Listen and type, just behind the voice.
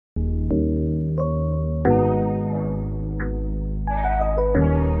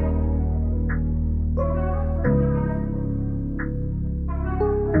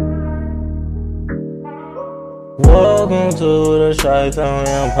Welcome to the Chi-Town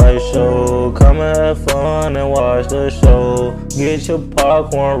Empire Show. Come and have fun and watch the show. Get your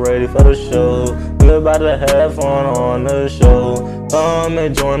popcorn ready for the show. We're about to have fun on the show. Come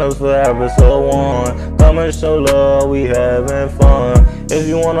and join us for episode 1. Come and show love, we having fun. If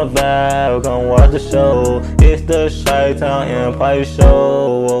you wanna vibe, come watch the show. It's the Chi-Town Empire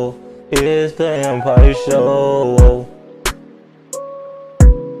Show. It's the Empire Show.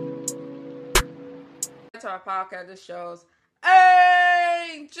 To our podcast, this shows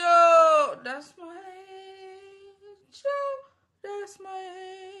Angel. That's my angel. That's my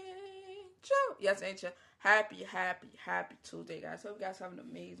angel. Yes, Angel. Happy Tuesday, guys. Hope you guys have an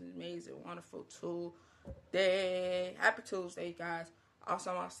amazing, wonderful Tuesday. Happy Tuesday, guys. Also,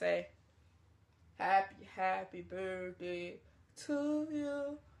 I want to say happy birthday to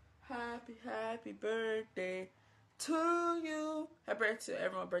you. Happy birthday to you. Happy birthday to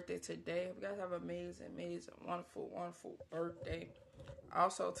everyone's birthday today. Hope you guys have an amazing, wonderful birthday.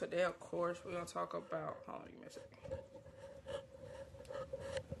 Also, today, of course, we're going to talk about... Hold on, give me a second.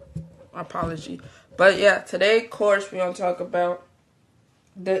 My apology. But, yeah, today, of course, we're going to talk about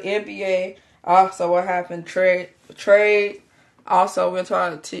the NBA. Also, what happened, trade. Also, we're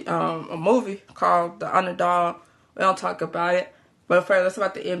going to talk a movie called The Underdog. We're going to talk about it. But first, let's talk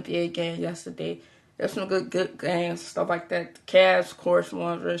about the NBA game yesterday. There's some good games, stuff like that. The Cavs, of course,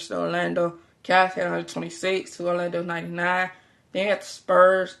 won versus Orlando. Cavs had 126 to Orlando 99. Then you had the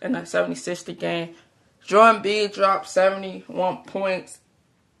Spurs in the 76ers game. Jordan B dropped 71 points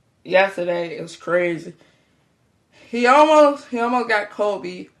yesterday. It was crazy. He almost got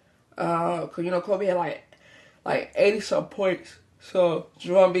Kobe. Cause Kobe had like 80-some points. So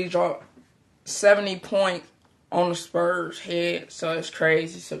Jordan B dropped 70 points on the Spurs head. So it's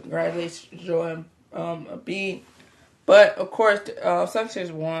crazy. So congratulations, Jordan. B. But of course,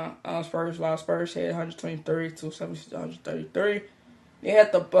 76 won. Spurs lost. Spurs had 123 to 76 133. They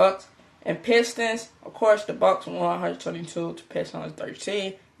had the Bucks and Pistons. Of course, the Bucks won 122 to Pistons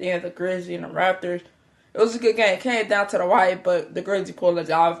 113. They had the Grizzlies and the Raptors. It was a good game. It came down to the wire, but the Grizzlies pulled it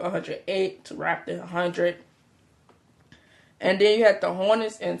off 108 to Raptors 100. And then you had the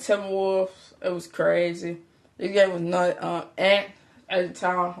Hornets and Timberwolves. It was crazy. This game was nuts. Ant at the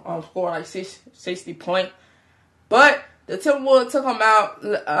time scored like 60 points. But the Timberwolves took him out.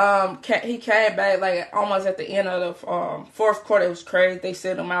 He came back like almost at the end of the fourth quarter. It was crazy. They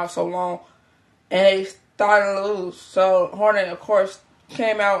set him out so long. And they started to lose. So Hornet, of course,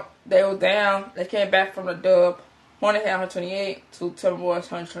 came out. They were down. They came back from the dub. Hornet had 128 to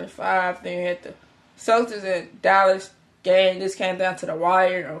Timberwolves 125. Then you had the Celtics and Dallas game. This came down to the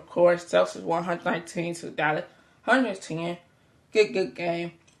wire. Of course, Celtics won 119 to Dallas 110. Good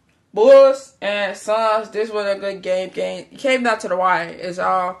game. Bulls and Suns, this was a good game. It came down to the wire. It's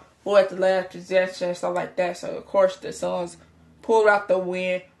all who at the last possession and stuff like that. So, of course, the Suns pulled out the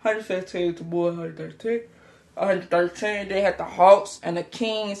win. 115 to Bulls, 113. They had the Hawks and the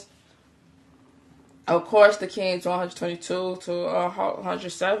Kings. Of course, the Kings won 122 to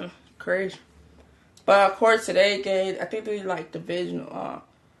 107. Crazy. But, of course, today's game, I think they like divisional.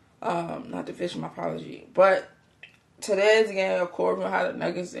 Not division, my apology. But today's game, of course, we have the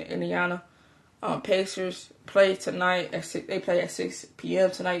Nuggets in Indiana. Pacers play tonight They play at 6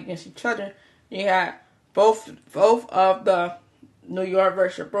 p.m. tonight against each other. You have both of the New York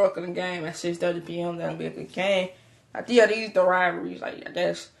versus Brooklyn game at 6:30 p.m. That'll be a good game. I think these the rivalries. Like, I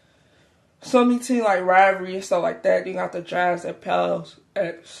guess some team like rivalry and stuff like that. You got the Jazz and Pels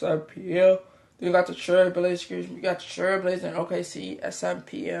at 7 p.m. You got the Trailblazers. You got the Trailblazers and OKC at 7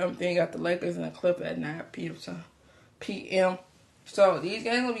 p.m. Then you got the Lakers and the Clippers at 9 p.m. So these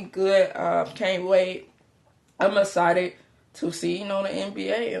games will be good. Can't wait. I'm excited to see, the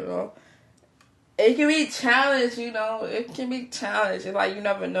NBA, It can be challenged, It can be challenged. It's like you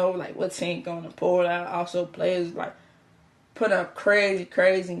never know like what team gonna pull out. Also players like put up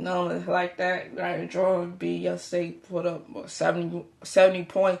crazy numbers like that. Like Jordan B yesterday put up 70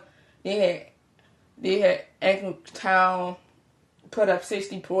 points. They had Ankle Town put up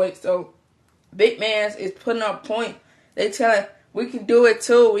 60 points. So big man is putting up points. They telling we can do it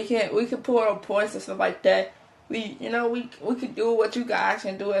too. We can pull up points and stuff like that. We can do what you guys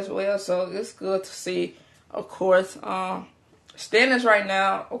can do as well. So it's good to see. Of course, standings right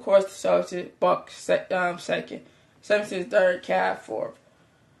now. Of course, the Celtics, Bucks second, 76 third, Cavs fourth.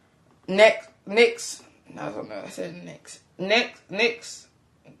 Knicks. No, I said Knicks. My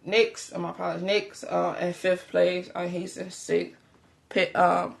apologies. Knicks in fifth place. He's in sixth.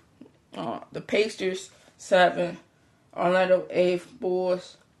 The Pacers 7. Orlando 8th,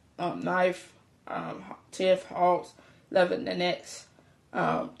 Bulls 9th, 10th, Hawks 11th, the Nets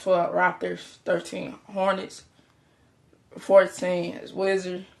 12 Raptors, 13 Hornets, 14 is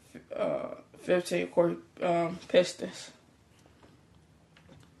Wizards. 15, of course, Pistons.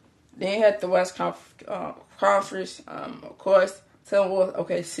 Then you had the West Conference, of course, Timberwolves,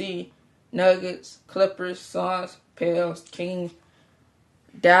 OKC, Nuggets, Clippers, Suns, Pels, Kings,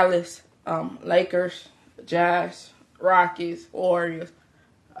 Dallas, Lakers, Jazz, Rockies, Warriors,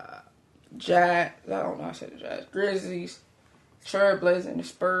 Jazz, I don't know how to say the Jazz, Grizzlies, Trailblazers, and the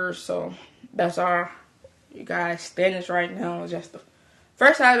Spurs. So that's our, you guys, standings right now. Just the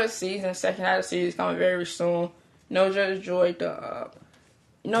first half of the season, second half of the season is coming very soon. Just enjoy the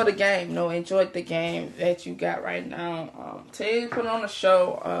game. Enjoy the game that you got right now. Today put on the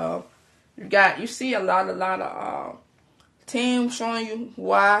show. You see a lot of teams showing you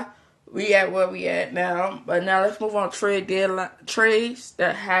why we at where we at now. But now let's move on to trades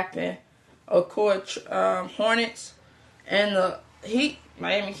that happen. Of course, Hornets and the Heat,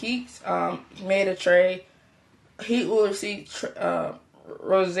 Miami Heat, made a trade. Heat will receive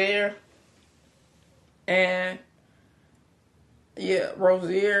Rozier and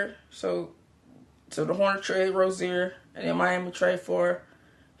Rozier. So the Hornets trade Rozier, and then Miami trade for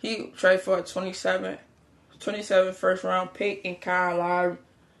a 27 first round pick and Kyle Lowry.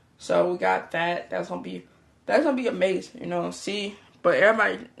 So we got that. That's gonna be amazing. See, but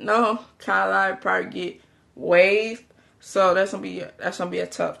everybody know Kyle Lowry probably get waived. So that's gonna be a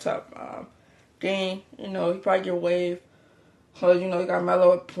tough game. He probably get waived. So he got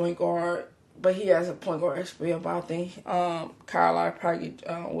Melo at point guard, but he has a point guard experience. But I think Kyle Lowry probably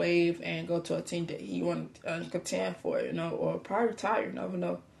get waived and go to a team that he want to contend for, or probably retire. You never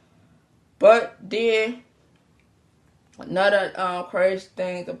know. But then another crazy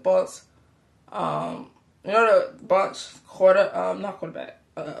thing, the Bucks, the Bucks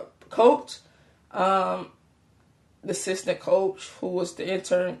coach, the assistant coach, who was the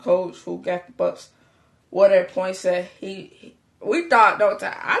intern coach, who got the Bucks what their points at. I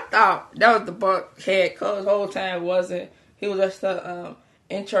thought that was the Bucks head coach the whole time. It wasn't. He was just the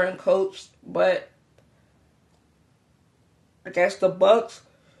intern coach, but I guess the Bucks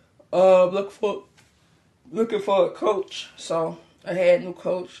looking for a coach. So I had a new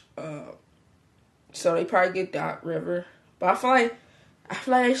coach. So they probably get Doc River. But I feel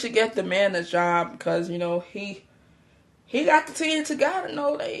like they should get the man the job because he got the team together.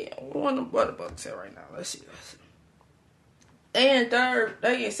 They won what the Bucks at right now. Let's see. They in third.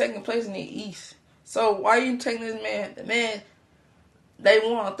 They in second place in the East. So why you taking this man? The man, they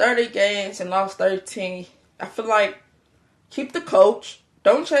won 30 games and lost 13. I feel like keep the coach.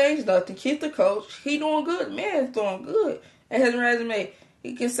 Don't change nothing. Keep the coach. He doing good. The man's doing good. And his resume,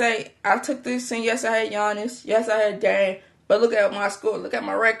 he can say, I took this and yes, I had Giannis. Yes, I had Dame. But look at my score. Look at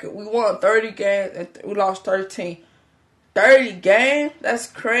my record. We won 30 games and we lost 13. 30 games? That's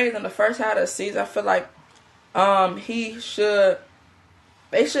crazy. In the first half of the season, I feel like they should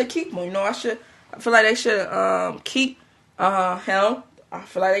keep him. I feel like they should keep him. I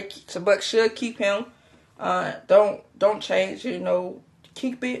feel like the Bucks should keep him. Don't change.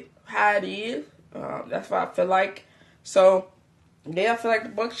 Keep it how it is. That's what I feel like. So yeah, I feel like the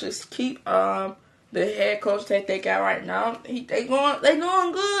Bucks should keep the head coach that they got right now. They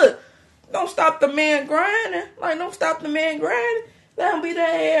going good. Don't stop the man grinding. Don't stop the man grinding. Let him be the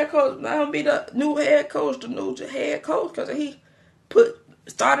head coach. Let him be the new head coach, because he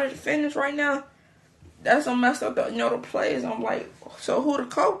started to finish right now. That's what messed up the players. I'm like, so who the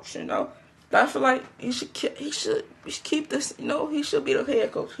coach? But I feel like he should keep this. He should be the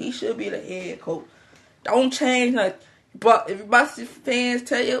head coach. He should be the head coach. Don't change nothing. But if Bucks fans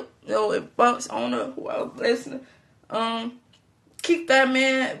tell you, if Bucks owner, whoever listening, keep that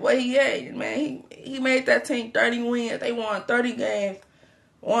man where he at, man. He made that team 30 wins. They won 30 games.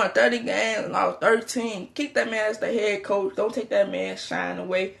 Lost 13. Keep that man as the head coach. Don't take that man shine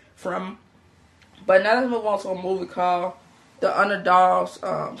away from him. But now let's move on to a movie called The Underdogs.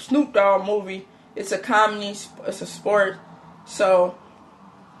 Snoop Dogg movie. It's a comedy. It's a sport. So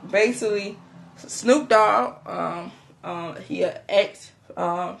basically, Snoop Dogg, he an ex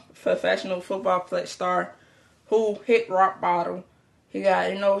professional football star who hit rock bottom. He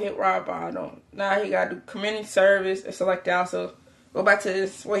got, hit rock bottom. Now he got to do community service and stuff like that. So go back to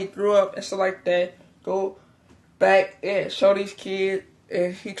this where he grew up and stuff like that. Go back and show these kids,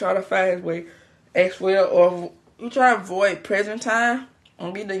 and he try to find his way or he try to avoid prison time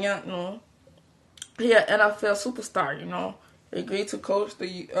and be the young, he an NFL superstar, He agreed to coach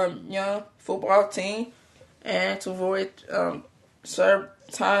the young football team and to avoid serve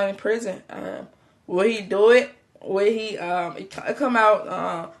time in prison. Will he do it? Will he? It come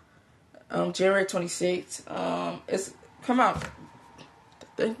out January 26th. It's come out.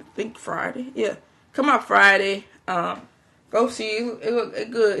 I think Friday. Yeah, come out Friday. Go see it.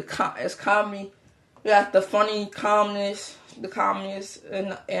 It good. It's comedy. You got the funny calmness, the calmness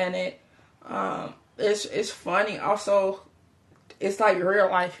in it. It's funny. Also, it's like real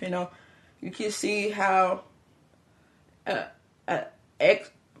life. You know, you can see how a ex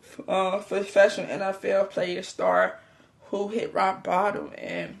professional NFL player star who hit rock bottom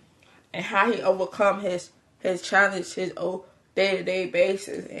and how he overcome his challenge, his day-to-day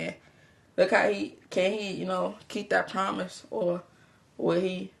basis, and look how he keep that promise, or will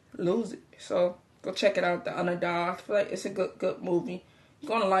he lose it? So go check it out, The Underdogs. I feel like it's a good movie. You're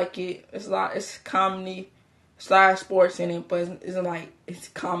gonna like it. It's comedy slash sports in it, but it's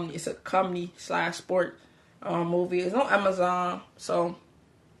comedy. It's a comedy slash sport movie. It's on Amazon, so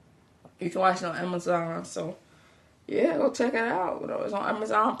you can watch it on Amazon. So yeah, go check it out. It's on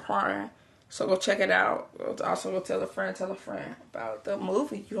Amazon Prime. So go check it out. Also, go tell a friend about the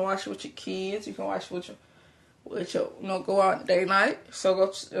movie. You can watch it with your kids. You can watch it with your go out day night. So go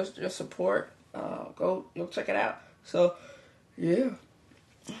just support. Go check it out. So yeah,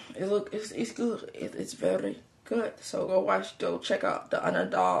 it's good. It's very good. So go check out The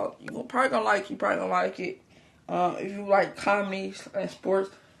Underdog. You probably gonna like it. If you like comedy and sports,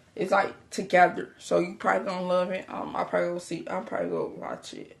 it's like together. So you probably gonna love it. I'll probably go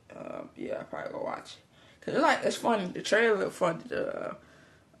watch it. Yeah, I'll probably go watch it. Cause it's funny. The trailer look funny.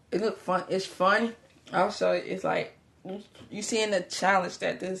 It look fun. It's funny. Also, it's like you seeing the challenge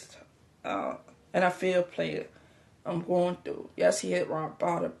that this NFL player going through. Yes, he hit rock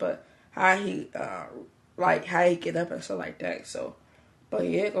bottom, but how he how he get up and stuff like that. So, but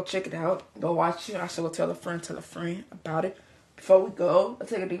yeah, go check it out. Go watch it. Also, go tell a friend about it. Before we go,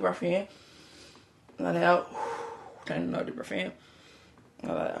 let's take a deep breath in. Let it out. Take another deep breath in.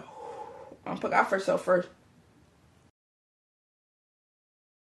 Let it out. I'm put God first.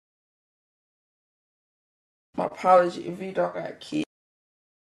 My apology if you don't got kids.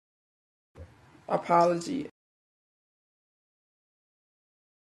 Apology.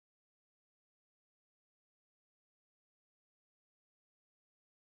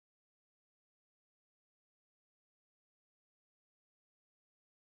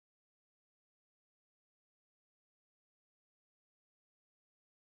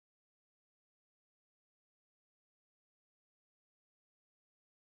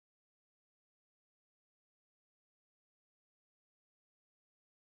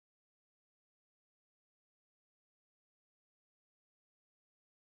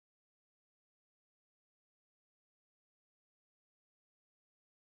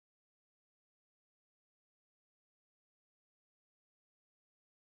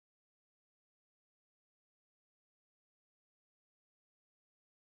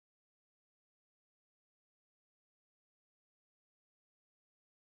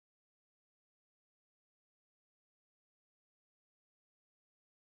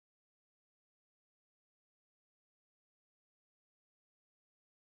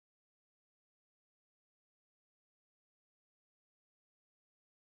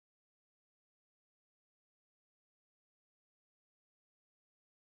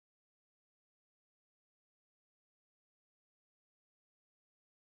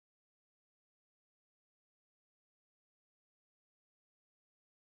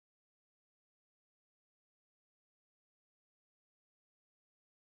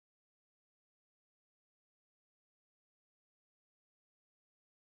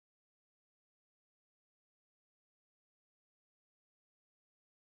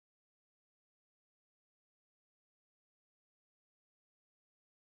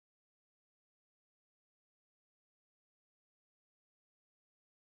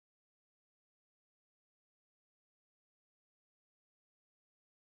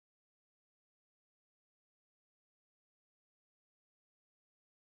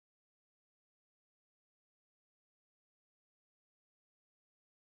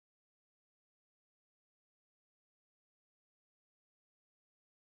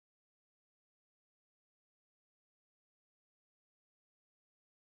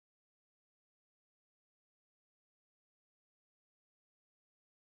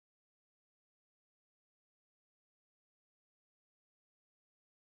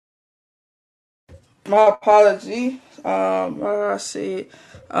 My apology. Like I said,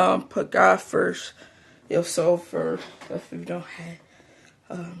 put God first, yourself first. If you don't have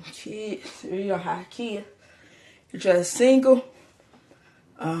kids, if you don't have kids, you're just single.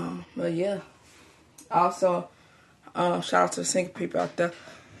 But yeah. Also, shout out to the single people out there.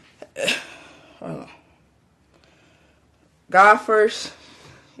 God first,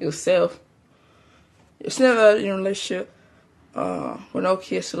 yourself. It's never in a relationship. With no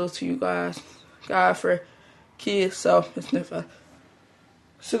kids, salute to you guys. God for kids, so it's never.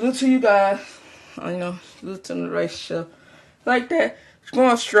 Salute to you guys. Salute to the relationship. Like that. It's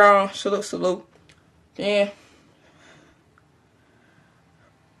going strong. Salute. Then,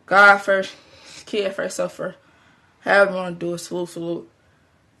 God first, kid first, self first. However you want to do it, salute.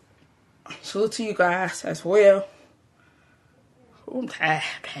 Salute to you guys as well. I'm tired.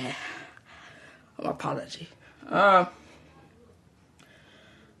 My apology.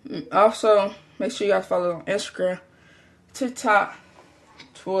 Also, make sure you guys follow on Instagram, TikTok,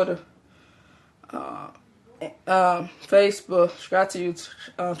 Twitter, Facebook. Subscribe to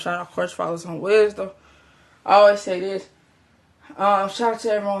YouTube channel. Of course, follow us on Wisdom. I always say this. Shout out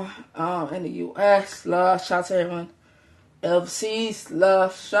to everyone in the U.S. Love. Shout out to everyone overseas.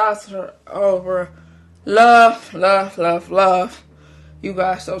 Love. Shout out to over. Love. You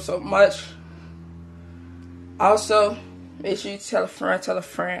guys so much. Also, make sure you tell a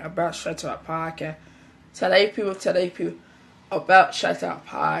friend about Shout Out Podcast. Tell 8 people about Shout Out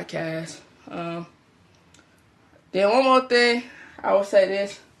Podcast. Then one more thing, I will say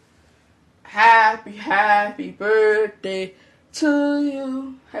this. Happy birthday to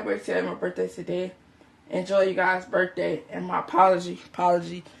you. Happy birthday, my birthday today. Enjoy you guys' birthday. And my apology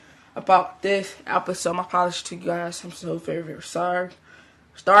about this episode. My apology to you guys. I'm so very sorry.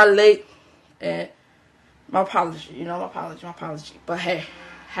 Started late. And my apology. My apology. But hey,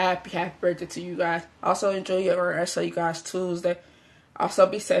 happy birthday to you guys. Also enjoy your rest of you guys Tuesday. Also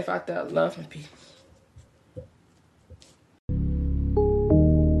be safe out there. Love and peace.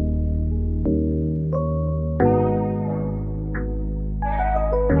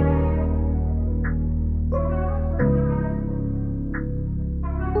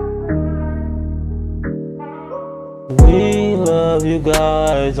 We love you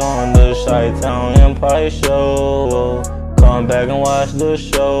guys on the Chi-Town Empire Show. Come back and watch the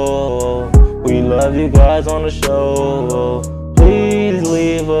show. We love you guys on the show. Please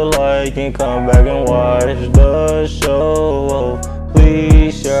leave a like and come back and watch the show.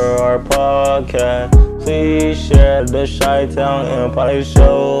 Please share our podcast. Please share the Chi-Town Empire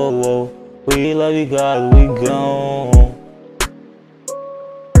Show. We love you guys. We gone.